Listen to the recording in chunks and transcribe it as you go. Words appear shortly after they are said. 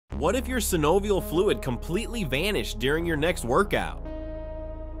What if your synovial fluid completely vanished during your next workout?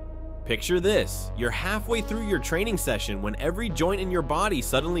 Picture this, you're halfway through your training session when every joint in your body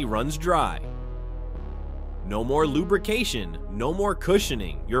suddenly runs dry. No more lubrication, no more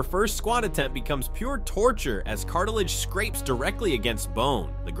cushioning. Your first squat attempt becomes pure torture as cartilage scrapes directly against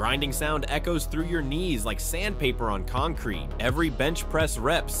bone. The grinding sound echoes through your knees like sandpaper on concrete. Every bench press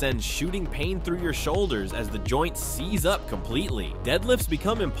rep sends shooting pain through your shoulders as the joint seize up completely. Deadlifts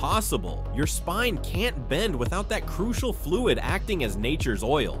become impossible. Your spine can't bend without that crucial fluid acting as nature's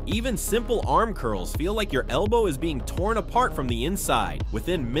oil. Even simple arm curls feel like your elbow is being torn apart from the inside.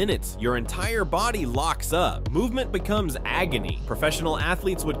 Within minutes, your entire body locks up. Movement becomes agony. Professional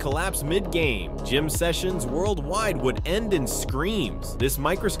athletes would collapse mid-game. Gym sessions worldwide would end in screams. This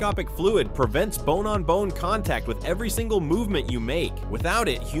microscopic fluid prevents bone-on-bone contact with every single movement you make. Without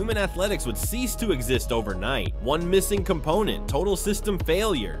it, human athletics would cease to exist overnight. One missing component, total system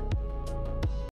failure.